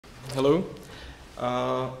Hello.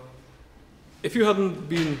 If you hadn't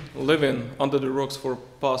been living under the rocks for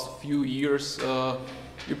past few years,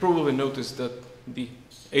 you probably noticed that the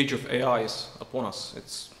age of AI is upon us.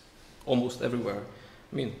 It's almost everywhere.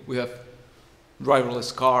 I mean, we have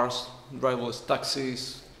driverless cars, driverless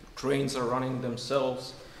taxis, trains are running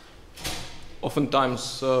themselves,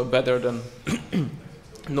 oftentimes better than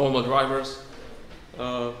normal drivers.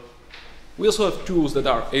 We also have tools that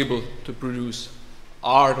are able to produce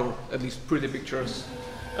art, or at least pretty pictures,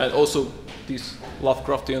 and also these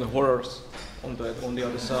Lovecraftian horrors on the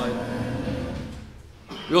other side.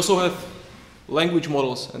 We also have language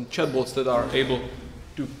models and chatbots that are able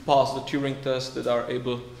to pass the Turing test, that are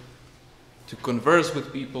able to converse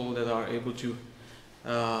with people, that are able to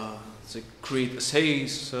create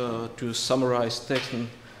essays, to summarize text and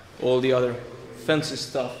all the other fancy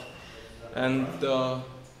stuff. And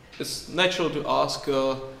it's natural to ask,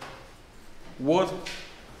 what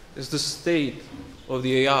is the state of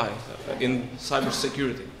the AI in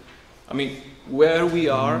cybersecurity? I mean, where we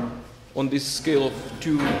are on this scale of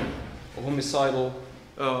two homicidal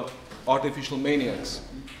artificial maniacs.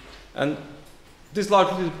 And this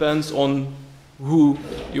largely depends on who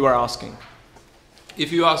you are asking.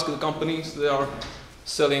 If you ask the companies that are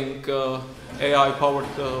selling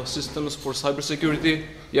AI-powered systems for cybersecurity,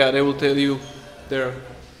 yeah, they will tell you they're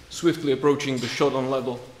swiftly approaching the shot-on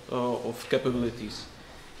level of capabilities.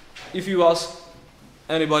 If you ask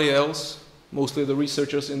anybody else, mostly the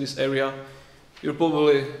researchers in this area, you'll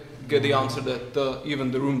probably get the answer that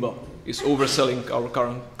even the Roomba is overselling our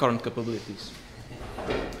current capabilities.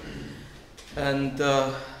 And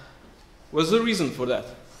what's the reason for that?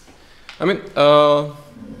 I mean,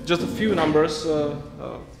 just a few numbers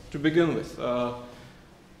to begin with. The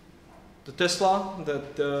Tesla,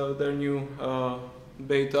 their new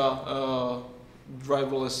beta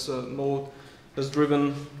driverless mode has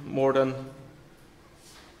driven more than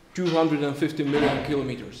 250 million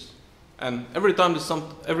kilometers. And every time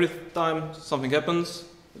something happens,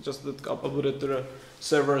 it just uploaded to the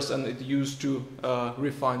servers and it used to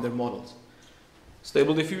refine their models.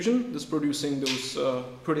 Stable Diffusion is producing those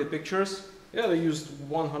pretty pictures. Yeah, they used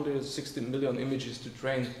 160 million images to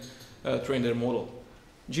train their model.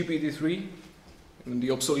 GPT-3,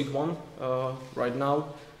 the obsolete one right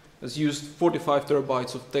now, has used 45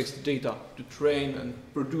 terabytes of text data to train and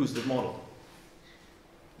produce the model.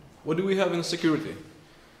 What do we have in security?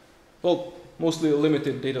 Well, mostly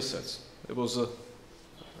limited data sets. It was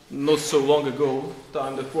not so long ago,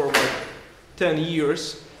 time that for about 10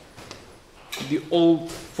 years,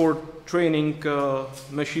 for training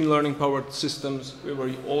machine learning powered systems, we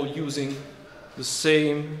were all using the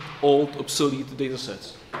same old obsolete data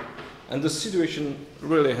sets. And the situation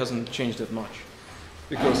really hasn't changed that much,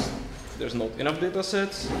 because there's not enough data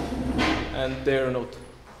sets and they're not,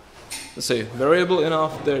 let's say, variable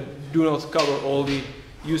enough. They do not cover all the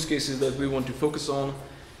use cases that we want to focus on,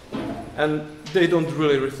 and they don't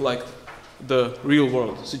really reflect the real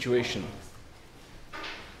world situation.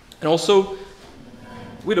 And also,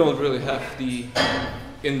 we don't really have the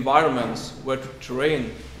environments where to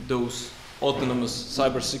train those autonomous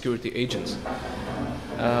cybersecurity agents.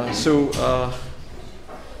 So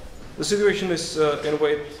the situation is in a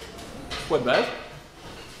way quite bad,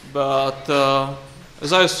 but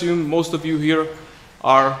as I assume most of you here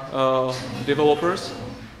are developers,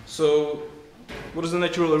 so what is the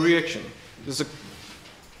natural reaction?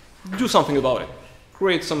 Do something about it.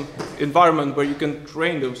 Create some environment where you can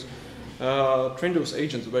train those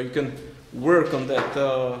agents, where you can work on that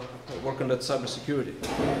cybersecurity.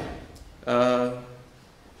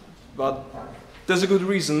 But there's a good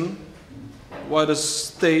reason why the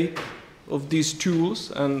state of these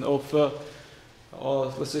tools and of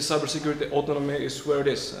let's say cybersecurity autonomy is where it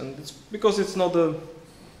is, and it's because it's not a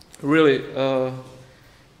really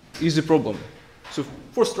easy problem. So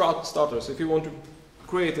for starters, if you want to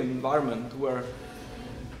create an environment where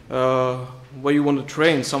you want to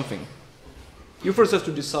train something, you first have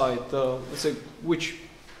to decide, let's say, which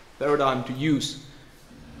paradigm to use.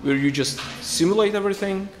 Will you just simulate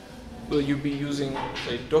everything? Will you be using,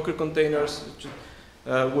 say, Docker containers,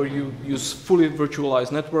 where you use fully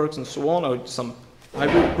virtualized networks and so on, or some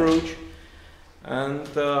hybrid approach? And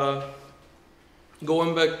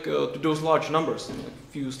going back to those large numbers,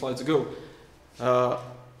 a few slides ago,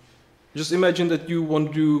 just imagine that you want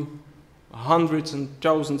to do hundreds and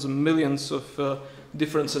thousands and millions of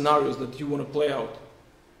different scenarios that you want to play out.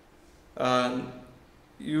 And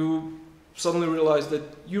you suddenly realize that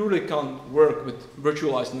you really can't work with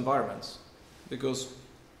virtualized environments because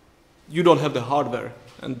you don't have the hardware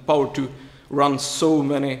and power to run so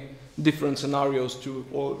many different scenarios to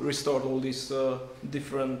restart all these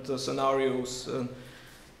different scenarios and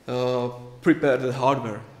prepare the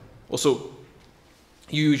hardware. Also,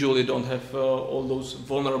 you usually don't have all those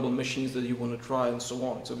vulnerable machines that you want to try and so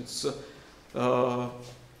on. So it's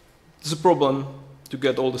a problem to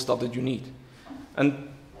get all the stuff that you need. And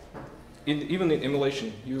even in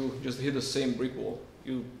emulation, you just hit the same brick wall.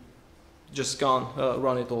 You just can't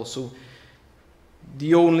run it all. So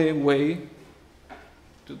the only way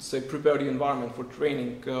to say prepare the environment for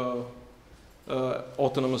training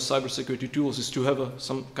autonomous cybersecurity tools is to have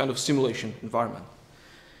some kind of simulation environment.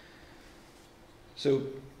 So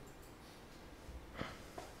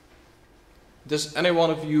does any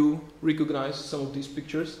one of you recognize some of these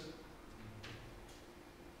pictures?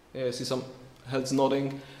 Yeah, I see some heads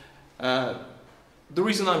nodding. The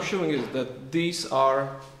reason I'm showing is that these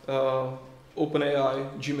are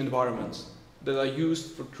OpenAI gym environments that are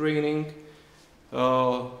used for training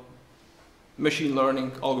machine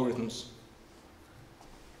learning algorithms.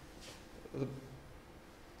 The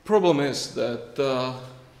problem is that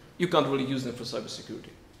you can't really use them for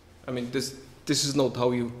cybersecurity. I mean, this is not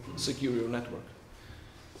how you secure your network.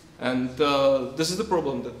 And this is the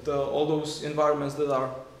problem, that all those environments that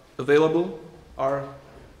are available are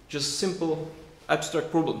just simple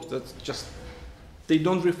abstract problems that they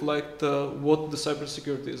don't reflect what the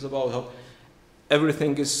cybersecurity is about, how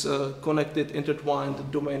everything is connected, intertwined, the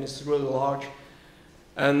domain is really large.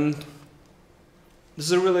 And this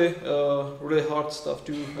is a really, really hard stuff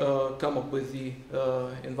to come up with the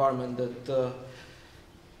environment that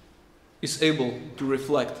is able to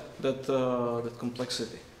reflect that, that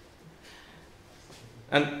complexity.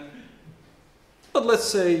 But let's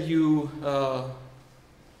say you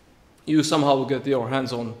somehow get your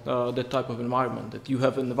hands on that type of environment, that you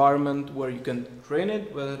have an environment where you can train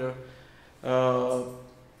it, where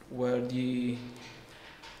the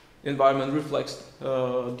environment reflects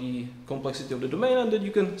the complexity of the domain, and that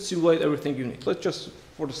you can simulate everything you need. Let's just,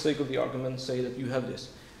 for the sake of the argument, say that you have this.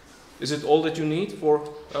 Is it all that you need for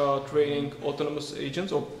training autonomous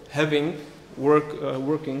agents or having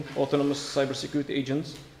working autonomous cybersecurity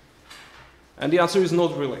agents? And the answer is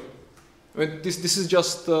not really. I mean, this is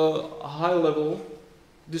just a high-level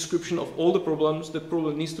description of all the problems that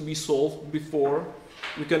probably needs to be solved before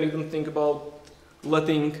we can even think about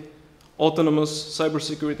letting autonomous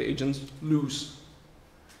cybersecurity agents loose.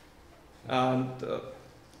 And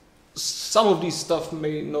some of these stuff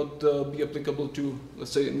may not be applicable to,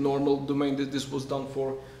 let's say, normal domain that this was done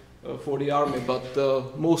for the army, but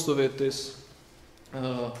most of it is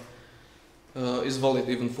valid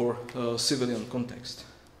even for civilian context.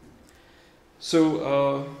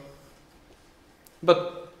 So,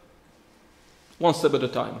 but one step at a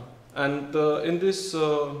time. And in this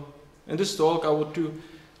talk, I want to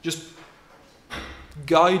just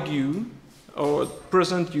guide you or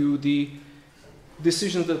present you the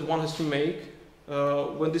decisions that one has to make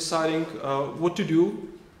when deciding what to do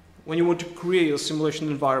when you want to create a simulation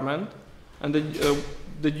environment and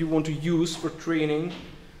that you want to use for training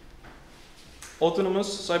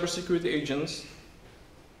autonomous cybersecurity agents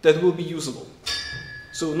that will be usable.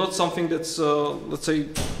 So not something that's, let's say,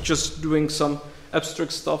 just doing some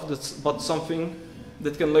abstract stuff, but something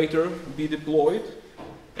that can later be deployed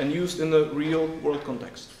and used in a real world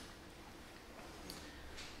context.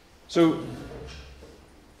 So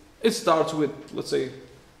it starts with, let's say,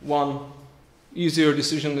 one easier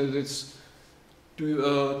decision, that it's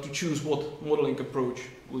to choose what modeling approach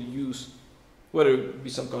we'll use, whether it be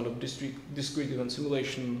some kind of discrete event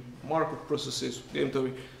simulation, Markov processes, game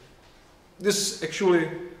theory. This is actually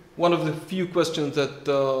one of the few questions that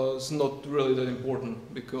is not really that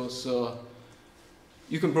important, because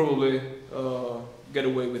you can probably get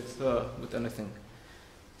away with anything.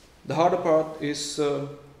 The harder part is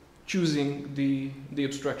choosing the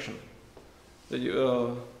abstraction that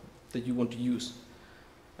you want to use.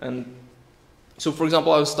 And so, for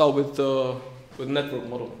example, I'll start with network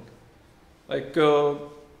modeling. Like,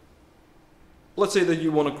 let's say that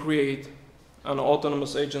you want to create an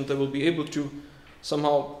autonomous agent that will be able to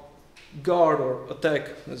somehow guard or attack,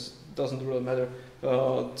 this doesn't really matter,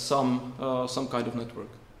 some kind of network.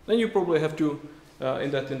 Then you probably have to,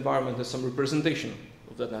 in that environment, have some representation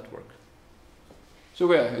of that network.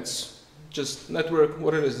 So yeah, it's just network.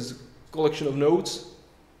 What it is a collection of nodes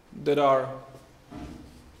that are,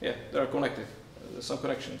 connected. There's some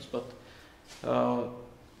connections, but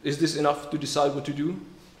is this enough to decide what to do?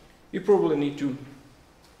 You probably need to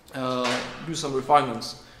do some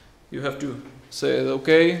refinements. You have to say,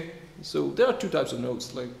 okay, so there are two types of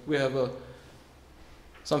nodes. Like, we have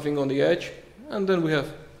something on the edge, and then we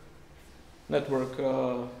have network,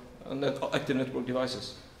 active network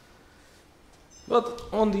devices. But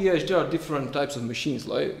on the edge, there are different types of machines,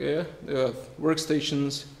 like you have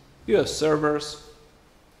workstations, you have servers.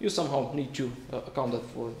 You somehow need to account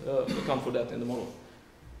for that in the model.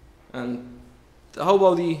 And how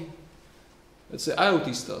about the, let's say,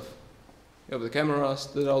 IoT stuff? You have the cameras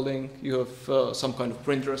that are linked. You have some kind of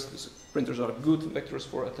printers. These printers are good vectors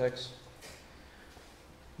for attacks.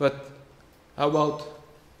 But how about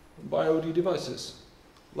IoT devices,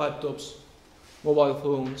 laptops, mobile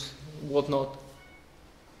phones, whatnot,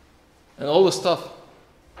 and all the stuff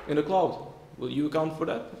in the cloud? Will you account for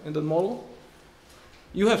that in the model?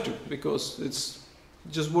 You have to, because it's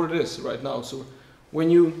just what it is right now. So when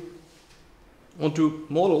you want to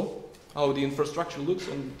model how the infrastructure looks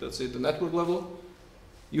on, let's say, the network level,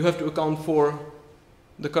 you have to account for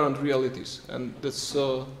the current realities, and that's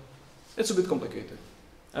it's a bit complicated,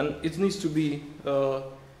 and it needs to be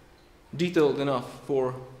detailed enough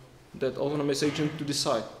for that autonomous agent to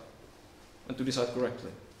decide, and to decide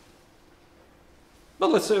correctly. But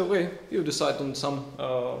let's say, okay, you decide on some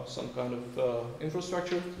kind of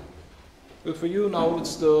infrastructure. Good for you. Now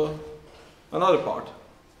it's another part.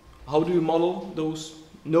 How do you model those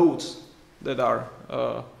nodes that are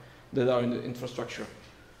in the infrastructure?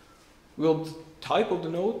 Will the type of the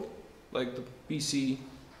node, like the PC,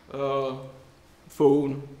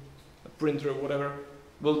 phone, a printer, whatever,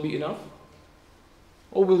 will it be enough?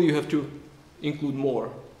 Or will you have to include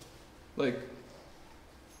more? Like,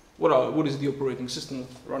 what is the operating system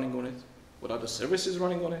running on it? What are the services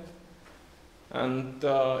running on it? And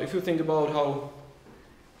if you think about how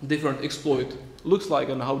different exploit looks like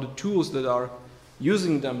and how the tools that are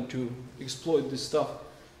using them to exploit this stuff,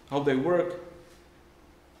 how they work,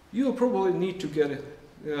 you will probably need to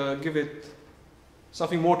give it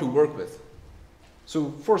something more to work with.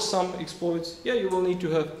 So for some exploits, yeah, you will need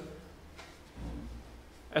to have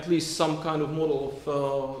at least some kind of model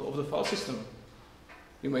of the file system.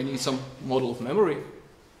 You may need some model of memory.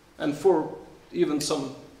 And for even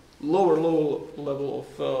some lower level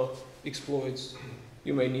of exploits,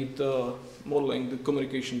 you may need modeling the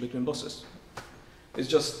communication between buses.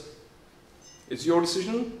 It's your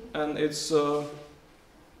decision, and it's you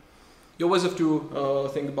always have to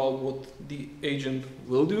think about what the agent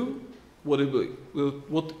will do, what it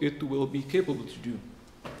will be capable to do.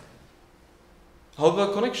 How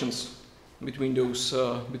about connections between those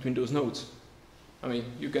nodes? I mean,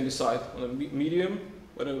 you can decide on a medium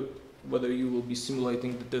whether you will be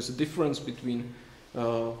simulating that there's a difference between,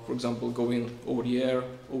 for example, going over the air,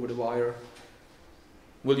 over the wire.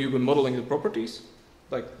 Will you be modeling the properties,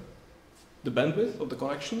 like the bandwidth of the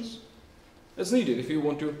connections? That's needed if you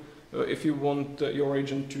want your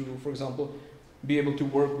agent to, for example, be able to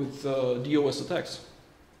work with DOS attacks,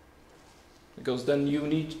 because then you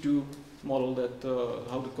need to model that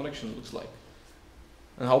how the connection looks like.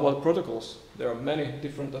 And how about protocols? There are many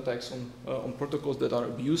different attacks on protocols that are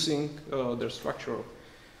abusing their structure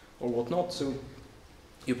or whatnot, so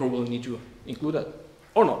you probably need to include that,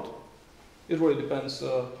 or not. It really depends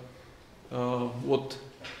what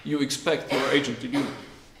you expect your agent to do.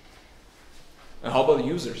 And how about the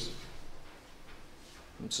users?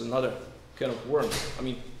 It's another kind of worm. I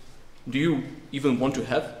mean, do you even want to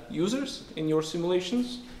have users in your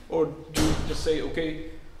simulations? Or do you just say,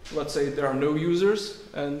 okay, let's say there are no users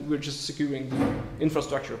and we're just securing the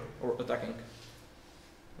infrastructure or attacking?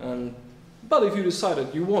 But if you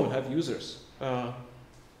decided you want to have users,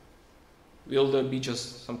 will there be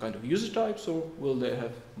just some kind of user types, or will they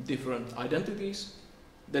have different identities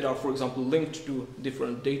that are, for example, linked to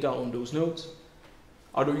different data on those nodes?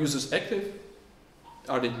 Are the users active?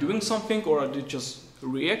 Are they doing something, or are they just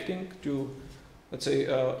reacting to, let's say,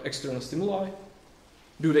 external stimuli?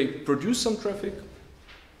 Do they produce some traffic?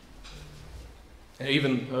 And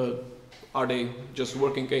even, are they just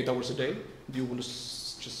working 8 hours a day? Do you want to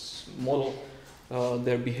just model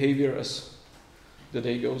their behavior as the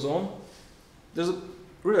day goes on? There's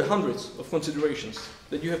really hundreds of considerations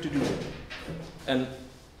that you have to do. And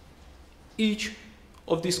each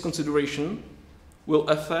of these considerations will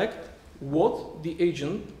affect what the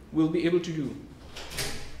agent will be able to do.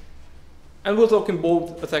 And we'll talk in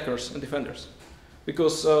both attackers and defenders.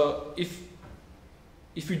 Because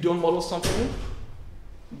if you don't model something,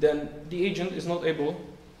 then the agent is not able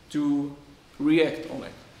to react on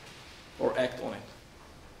it or act on it.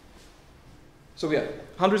 So yeah,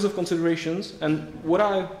 hundreds of considerations, and what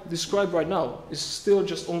I described right now is still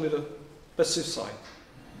just only the passive side.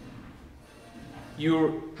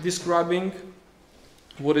 You're describing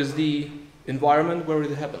what is the environment where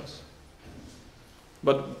it happens.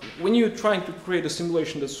 But when you're trying to create a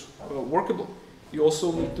simulation that's workable, you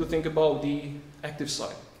also need to think about the active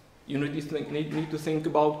side. You need to think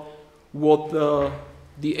about what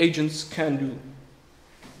the agents can do.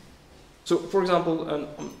 So, for example, and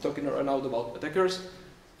I'm talking right now about attackers.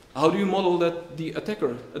 How do you model that the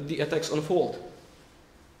attacks unfold?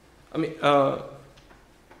 I mean,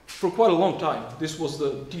 for quite a long time, this was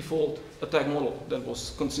the default attack model that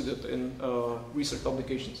was considered in research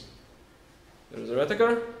publications. There is an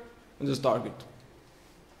attacker and there's a target.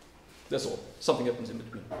 That's all. Something happens in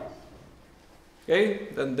between. Okay,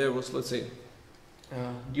 then there was, let's say,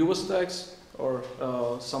 DOS attacks or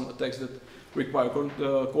some attacks that require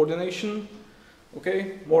coordination.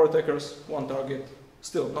 Okay, more attackers, one target,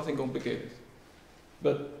 still nothing complicated.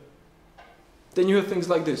 But then you have things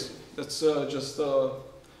like this. That's just a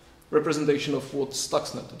representation of what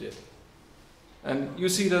Stuxnet did. And you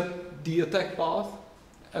see that the attack path,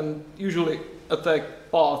 and usually attack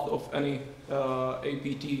path of any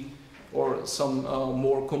APT or some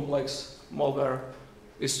more complex malware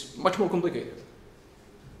is much more complicated.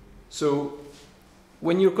 So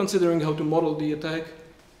when you're considering how to model the attack,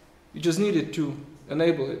 you just needed to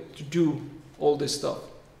enable it to do all this stuff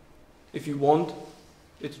if you want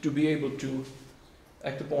it to be able to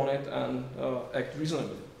act upon it and act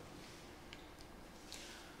reasonably.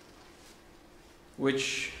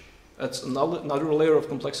 Which adds another layer of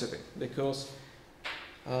complexity, because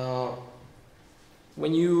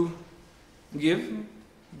when you give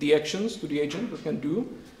the actions to the agent that can do,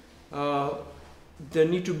 they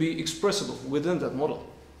need to be expressible within that model.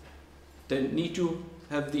 They need to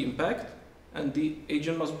have the impact, and the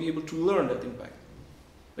agent must be able to learn that impact.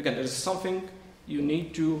 Again, there is something you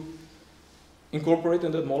need to incorporate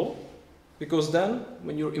in that model, because then,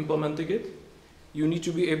 when you're implementing it, you need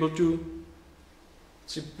to be able to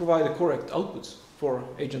provide the correct outputs for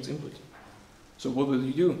agent's input. So what will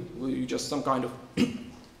you do? Will you just some kind of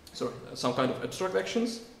some kind of abstract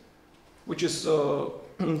actions, which is, for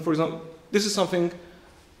example, this is something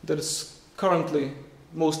that is currently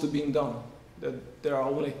mostly being done. That there are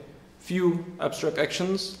only few abstract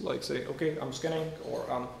actions, like say, okay, I'm scanning, or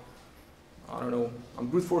I don't know, I'm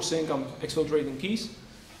brute forcing, I'm exfiltrating keys,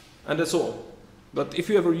 and that's all. But if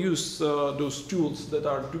you ever use those tools that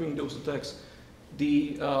are doing those attacks,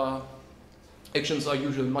 the actions are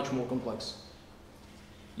usually much more complex.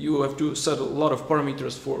 You have to set a lot of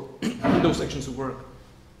parameters for those actions to work.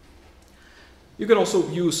 You can also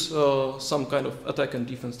use some kind of attack and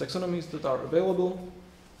defense taxonomies that are available,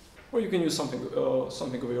 or you can use something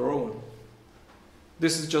of your own.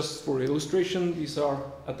 This is just for illustration. These are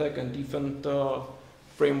attack and defense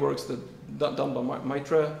frameworks that done by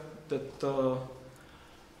Mitra that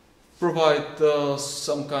provide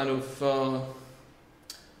some kind of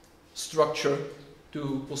structure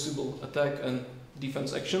to possible attack and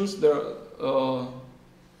defense actions. They're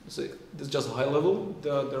this is just high level.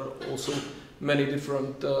 There are also many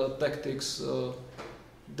different tactics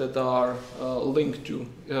that are linked to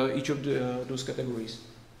each of those categories.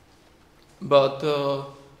 But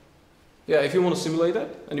yeah, if you want to simulate that,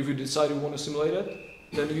 and if you decide you want to simulate that,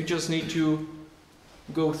 then you just need to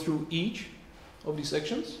go through each of these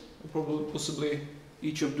actions, and possibly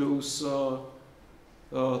each of those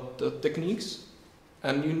the techniques,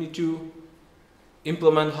 and you need to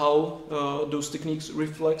implement how those techniques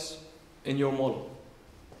reflects in your model.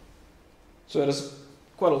 So there's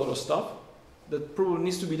quite a lot of stuff that probably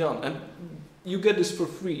needs to be done, and you get this for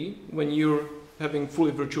free when you're having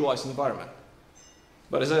fully virtualized environment.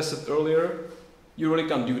 But as I said earlier, you really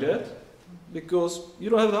can't do that because you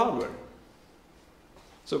don't have the hardware.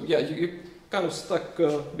 So yeah, you're kind of stuck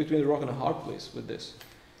between a rock and a hard place with this.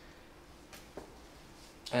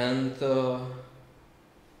 And I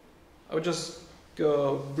would just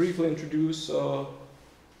briefly introduce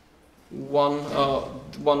one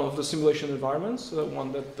of the simulation environments,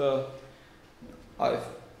 one that I've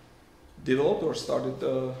developed or started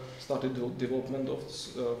the development of.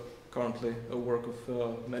 Currently a work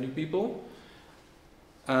of many people,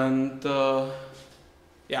 and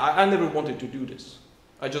yeah, I never wanted to do this.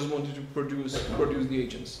 I just wanted to produce the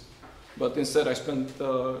agents, but instead I spent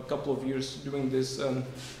a couple of years doing this, and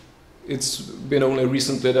it's been only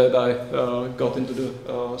recently that I got into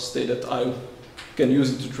the state that I can use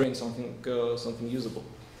it to train something usable.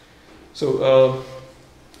 So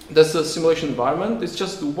that's the simulation environment. It's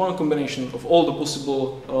just one combination of all the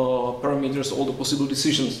possible parameters, all the possible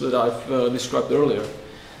decisions that I've described earlier.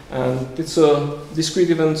 And it's a discrete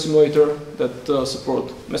event simulator that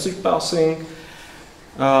supports message passing.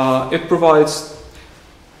 It provides,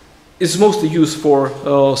 it's mostly used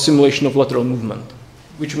for simulation of lateral movement,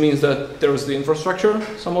 which means that there is the infrastructure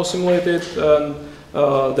somehow simulated, and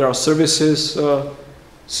there are services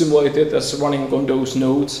simulated as running on those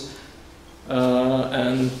nodes.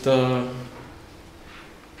 And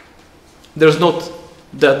There's not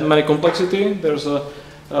that many complexity. There's a,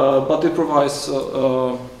 but it provides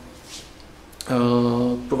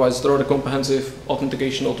rather comprehensive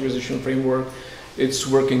authentication authorization framework. It's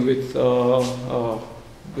working with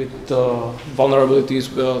vulnerabilities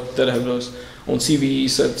that have those on CVE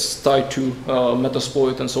sets tied to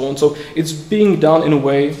Metasploit and so on. So it's being done in a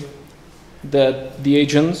way that the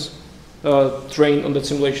agents trained on that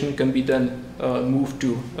simulation can be then moved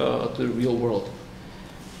to the real world.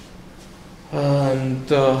 And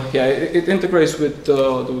yeah, it integrates with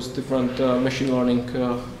those different machine learning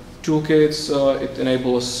toolkits. It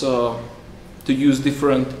enables to use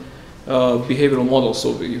different behavioral models,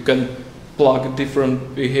 so you can plug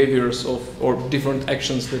different behaviors or different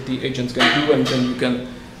actions that the agents can do, and then you can,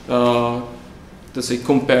 let's say,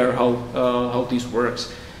 compare how this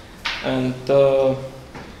works. And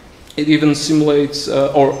it even simulates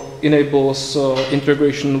or enables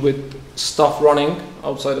integration with stuff running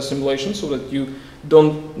outside the simulation, so that you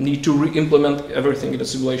don't need to re-implement everything in the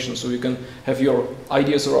simulation. So you can have your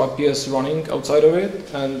IDS or IPS running outside of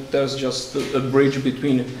it, and there's just a bridge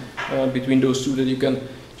between those two, that you can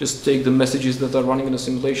just take the messages that are running in the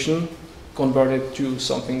simulation, convert it to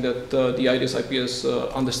something that the IDS IPS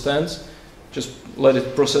understands, just let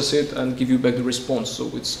it process it and give you back the response. So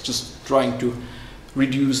it's just trying to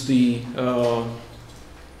reduce the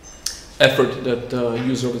effort that the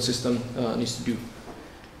user of the system needs to do.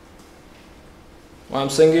 Why I'm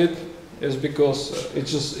saying it is because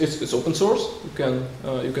it's open source. You can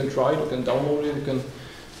try it, you can download it,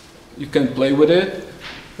 you can play with it.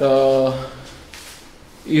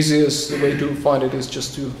 Easiest way to find it is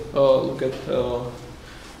just to look at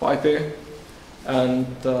PyPy, and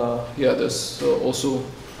yeah, there's also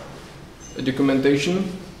a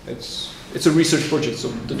documentation. It's a research project, so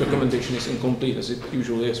the documentation is incomplete, as it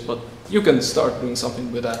usually is, but you can start doing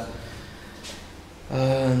something with that.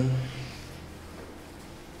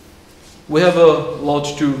 We have a lot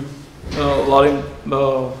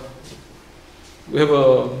we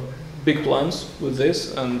have big plans with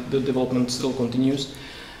this, and the development still continues.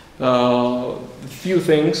 A few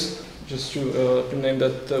things, just to name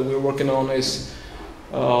that we're working on, is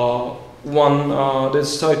one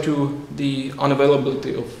that's tied to the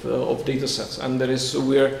unavailability of data sets, and that is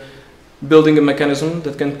we're building a mechanism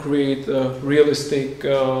that can create a realistic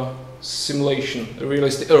simulation,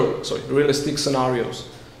 realistic scenarios,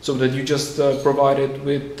 so that you just provide it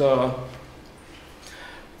with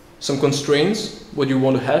some constraints, what you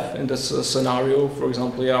want to have in this scenario. For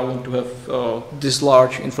example, yeah, I want to have this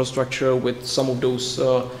large infrastructure with some of those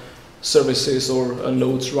services or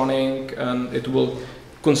nodes running, and it will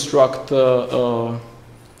construct a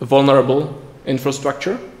vulnerable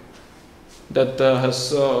infrastructure that has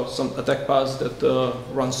some attack paths that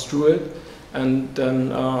runs through it, and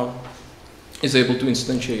then is able to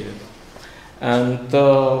instantiate it. And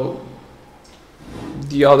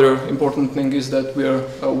the other important thing is that we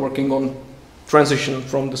are working on transition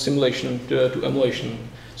from the simulation to emulation.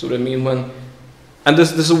 So that means and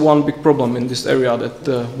this is one big problem in this area,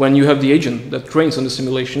 that when you have the agent that trains on the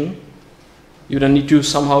simulation, you then need to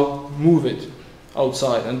somehow move it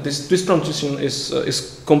outside. And this transition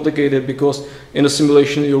is complicated, because in a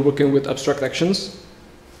simulation you're working with abstract actions.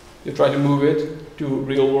 You try to move it to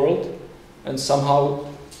real world, and somehow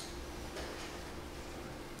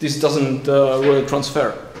this doesn't really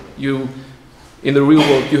transfer. In the real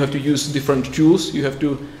world, you have to use different tools. You have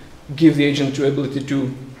to give the agent the ability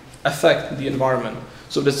to affect the environment.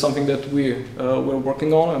 So that's something that we're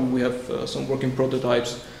working on, and we have some working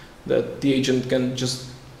prototypes that the agent can just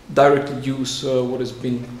directly use what it's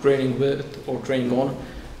been training with or training on,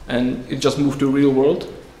 and it just moved to real world.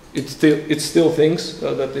 It still thinks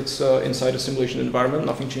that it's inside a simulation environment.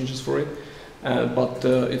 Nothing changes for it. But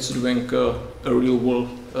it's doing a real world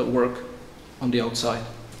work on the outside.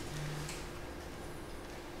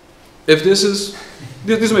 If this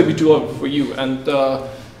may be too long for you, and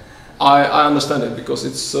I understand it, because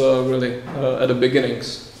it's really at the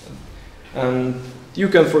beginnings. And you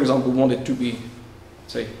can, for example, want it to be,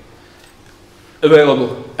 say,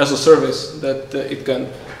 available as a service, that it can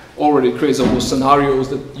already create all those scenarios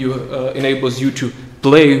that enables you to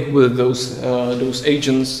play with those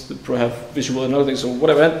agents that have visual analytics or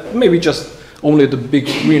whatever. Maybe just only the big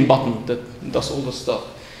green button that does all the stuff.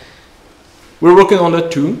 We're working on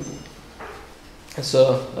that too. It's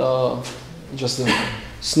just a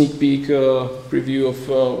sneak peek preview of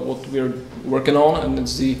what we're working on, and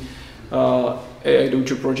it's the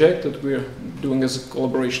AI-Dojo project that we're doing as a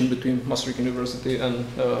collaboration between Maastricht University and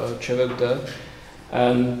CYST.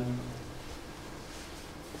 And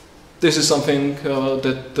this is something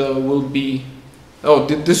that will be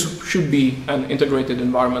this should be an integrated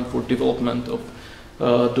environment for development of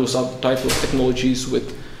those type of technologies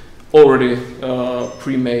with already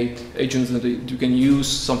pre-made agents that you can use.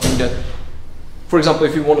 Something that, for example,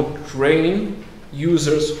 if you want to train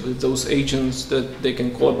users with those agents that they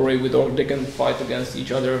can collaborate with, or they can fight against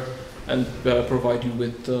each other, and provide you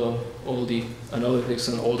with all the analytics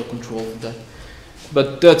and all the control of that.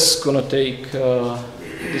 But that's gonna take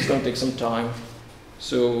some time.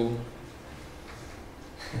 So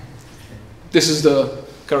this is the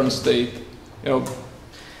current state.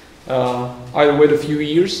 I'll wait a few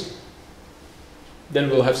years, then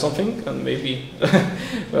we'll have something, and maybe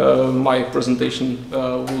my presentation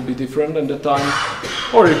will be different at the time,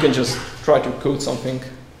 or you can just try to code something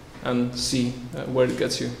and see where it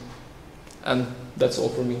gets you. And that's all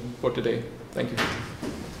for me for today. Thank you.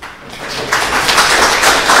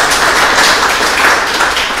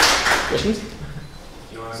 Questions?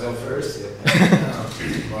 You want to go first?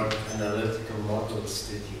 What analytical models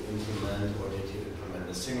did you implement, or did you implement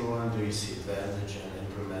a single one? Do you see advantage in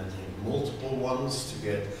implementing multiple ones to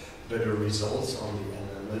get better results on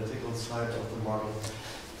the analytical side of the model?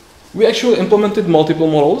 We actually implemented multiple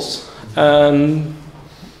models, and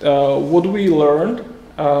what we learned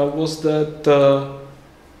was that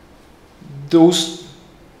those,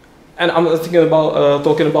 and I'm thinking about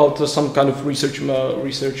talking about some kind of research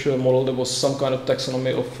model. There was some kind of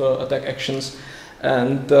taxonomy of attack actions,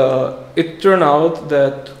 and it turned out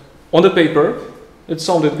that on the paper it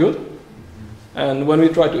sounded good, and when we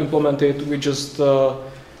tried to implement it, we just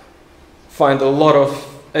find a lot of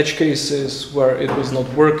edge cases where it was not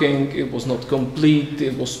working, it was not complete,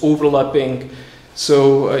 it was overlapping.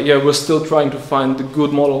 So yeah, we're still trying to find the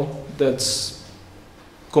good model that's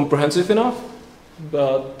comprehensive enough,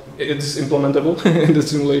 but it's implementable in the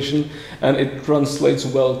simulation, and it translates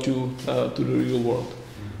well to the real world.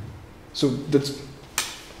 So that's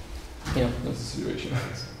the situation.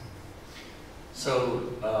 So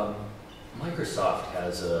Microsoft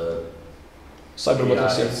has a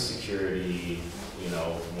cybersecurity,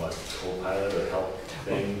 Copilot or help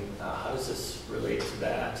thing. How does this relate to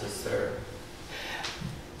that?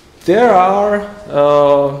 There are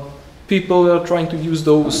people that are trying to use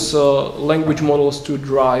those language models to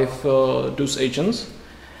drive those agents,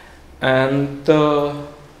 and it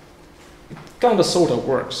kind of sort of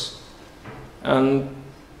works. And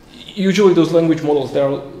usually those language models,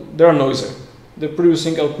 they're noisy. They're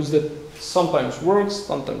producing outputs that sometimes works,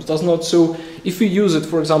 sometimes does not. So if we use it,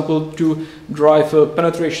 for example, to drive a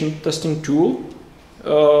penetration testing tool,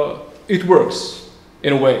 it works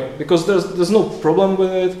in a way, because there's no problem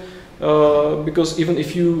with it, because even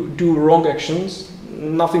if you do wrong actions,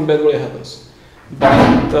 nothing bad really happens.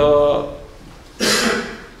 But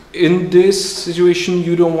in this situation,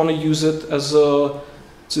 you don't want to use it as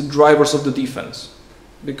drivers of the defense,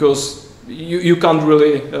 because you can't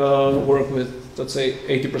really work with, let's say,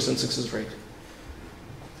 80% success rate.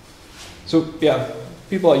 So yeah,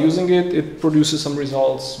 people are using it, it produces some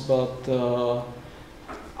results, but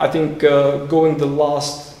I think going the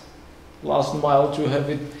last mile to have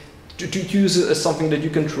it, to use it as something that you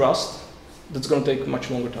can trust, that's going to take much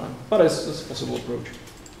longer time. But it's a possible approach.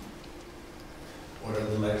 What are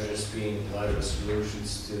the measures being applied with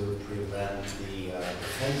solutions to prevent the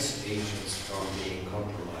defense agents from being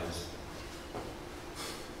compromised?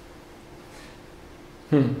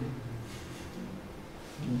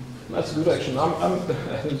 That's a good action.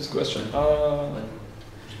 That's a question.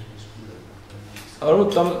 I'm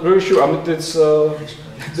not really sure. I mean, this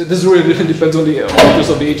really depends on the authors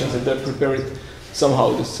of the agents, and they prepare it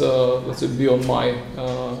somehow. This let's say beyond my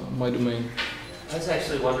domain. I was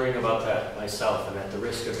actually wondering about that myself, and at the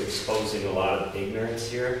risk of exposing a lot of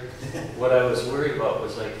ignorance here, what I was worried about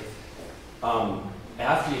was like,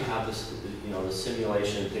 after you have this, the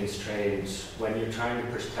simulation, things trained, when you're trying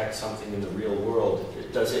to protect something in the real world,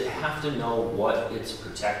 does it have to know what it's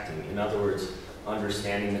protecting? In other words,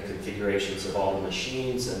 understanding the configurations of all the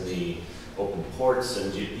machines and the open ports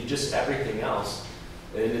and you just everything else.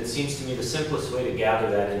 And it seems to me the simplest way to gather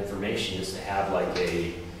that information is to have like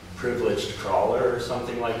a privileged crawler or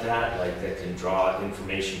something like that can draw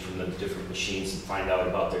information from the different machines and find out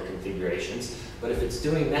about their configurations. But if it's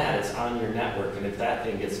doing that, it's on your network, and if that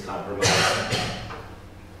thing gets compromised,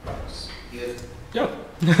 yeah,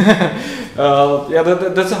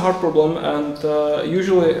 that's a hard problem, and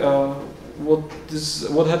usually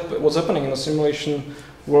what's happening in a simulation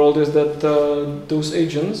world is that those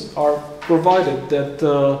agents are provided that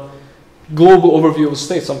global overview of the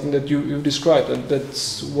state, something that you've described, and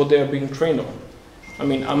that's what they are being trained on. I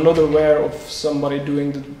mean, I'm not aware of somebody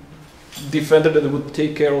doing the defender that would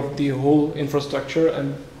take care of the whole infrastructure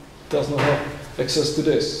and does not have access to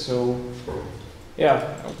this. So yeah,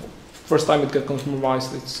 first time it gets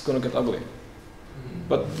compromised, it's gonna get ugly.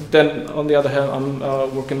 But then on the other hand, I'm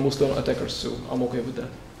working mostly on attackers, so I'm okay with that.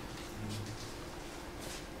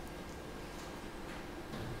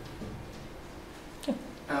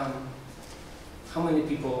 How many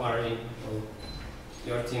people are in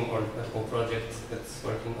your team or the whole project that's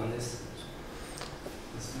working on this?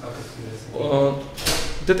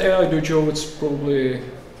 That AI-Dojo, it's probably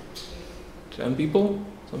 10 people,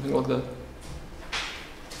 something like that.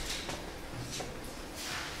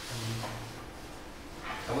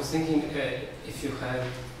 I was thinking if you had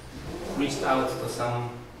reached out to some,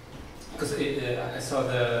 because I saw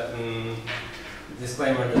the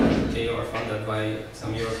disclaimer that you are funded by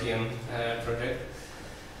some European project,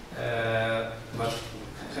 but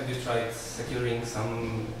have you tried securing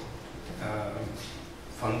some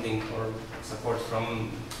funding or support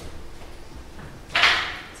from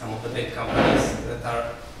some of the big companies that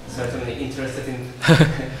are certainly interested in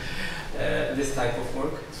this type of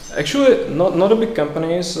work? Actually, not a big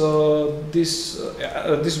companies.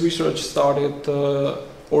 This research started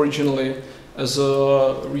originally as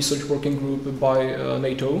a research working group by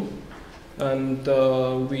NATO, and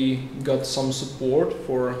we got some support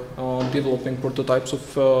for developing prototypes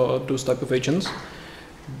of those type of agents.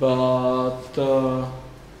 But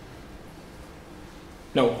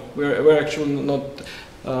no, we're actually not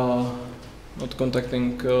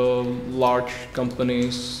contacting large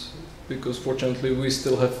companies, because fortunately we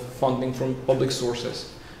still have funding from public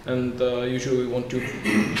sources, and usually we want to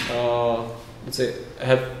let's say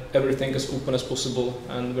have everything as open as possible,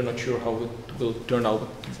 and we're not sure how it will turn out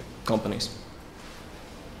with companies.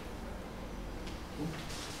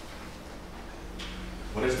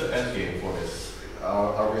 What is the end game for this?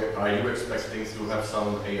 Are you expecting to have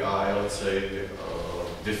some AI, let's say,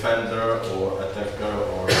 defender or attacker,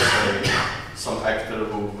 or let's say some actor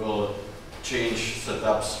who will change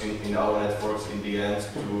setups in our networks in the end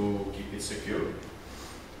to keep it secure?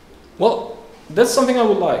 Well, that's something I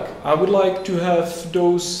would like. I would like to have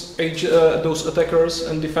those attackers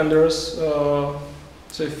and defenders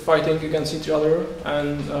say fighting against each other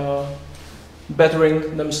and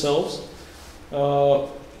bettering themselves.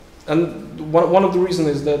 And one of the reasons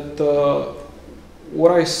is that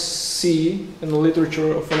what I see in the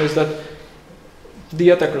literature often is that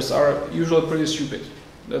the attackers are usually pretty stupid.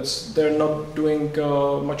 They're not doing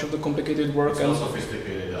much of the complicated work. It's and not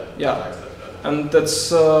sophisticated. Yeah, and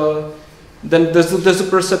that's then there's a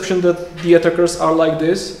perception that the attackers are like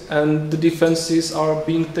this, and the defenses are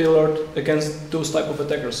being tailored against those type of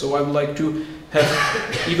attackers. So I would like to have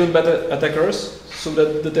even better attackers, so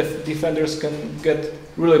that the defenders can get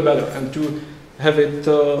really better, and to have it,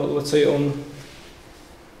 let's say, to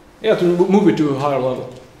move it to a higher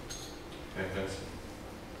level. Okay, thanks.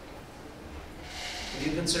 Have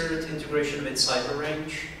you considered integration with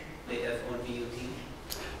CyberRange? They have one VUT.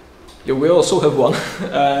 Yeah, we also have one,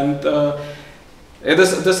 and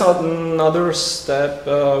there's another step.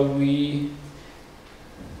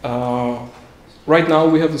 Right now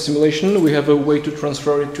we have the simulation. We have a way to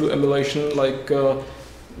transfer it to emulation. Like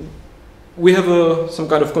we have some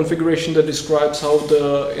kind of configuration that describes how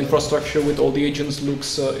the infrastructure with all the agents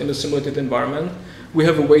looks in the simulated environment. We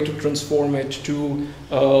have a way to transform it to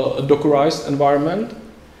a Dockerized environment.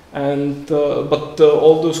 And but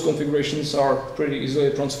all those configurations are pretty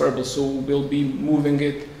easily transferable, so we'll be moving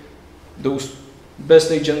it, those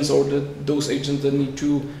best agents or those agents that need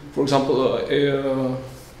to, for example,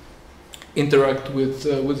 interact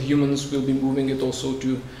with humans, we'll be moving it also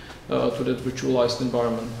to that virtualized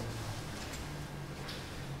environment.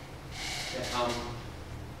 I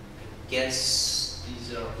guess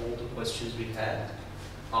these are all the questions we had.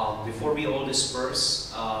 Before we all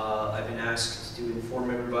disperse, I've been asked to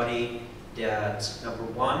inform everybody that number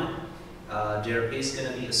one, there is going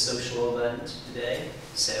to be a social event today,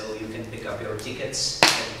 so you can pick up your tickets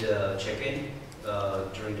and check-in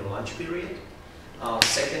during the lunch period.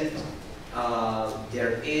 Second,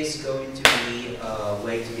 there is going to be a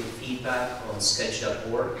way to get feedback on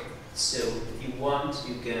sketch.org. So if you want,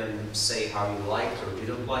 you can say how you liked or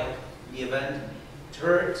didn't like the event.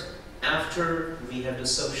 Third, after we have the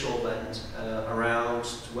social event around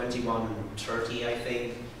 21:30, I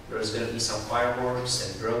think, there's going to be some fireworks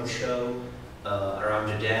and drone show around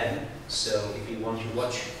the dam. So if you want to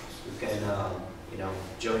watch, you can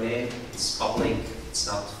join in. It's public. It's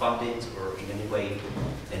not funded or in any way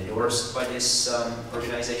endorsed by this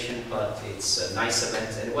organization, but it's a nice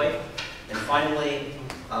event anyway. And finally,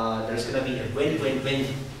 there's going to be a win-win-win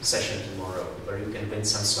session tomorrow where you can win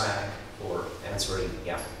some swag for answering.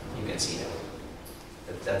 Yeah, you can see that.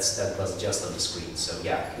 That was just on the screen. So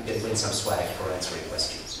yeah, you can win some swag for answering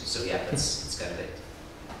questions. So yeah, that's kind of it.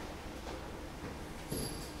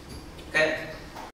 Okay.